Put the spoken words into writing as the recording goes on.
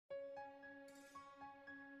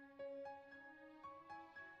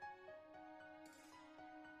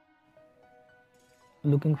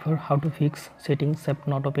Looking for how to fix settings app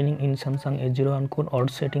not opening in Samsung A01 core or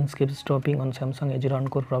settings keep stopping on Samsung A01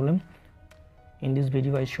 core problem? In this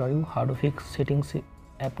video I show you how to fix settings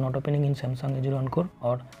app not opening in Samsung A01 core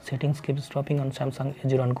or settings keep stopping on Samsung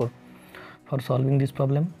A01 core. For solving this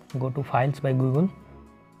problem, go to Files by Google,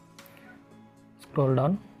 scroll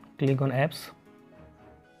down, click on Apps.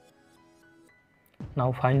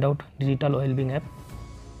 Now find out Digital Wellbeing app.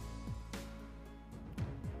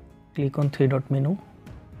 Click on three-dot menu.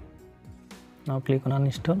 Now click on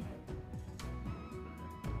uninstall.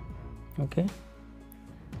 Okay,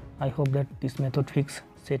 I hope that this method fix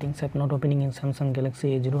settings app not opening in Samsung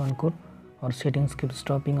Galaxy A01 core or settings keep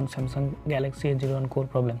stopping on Samsung Galaxy A01 core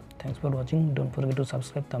problem. Thanks for watching. Don't forget to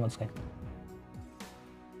subscribe. Namaskar.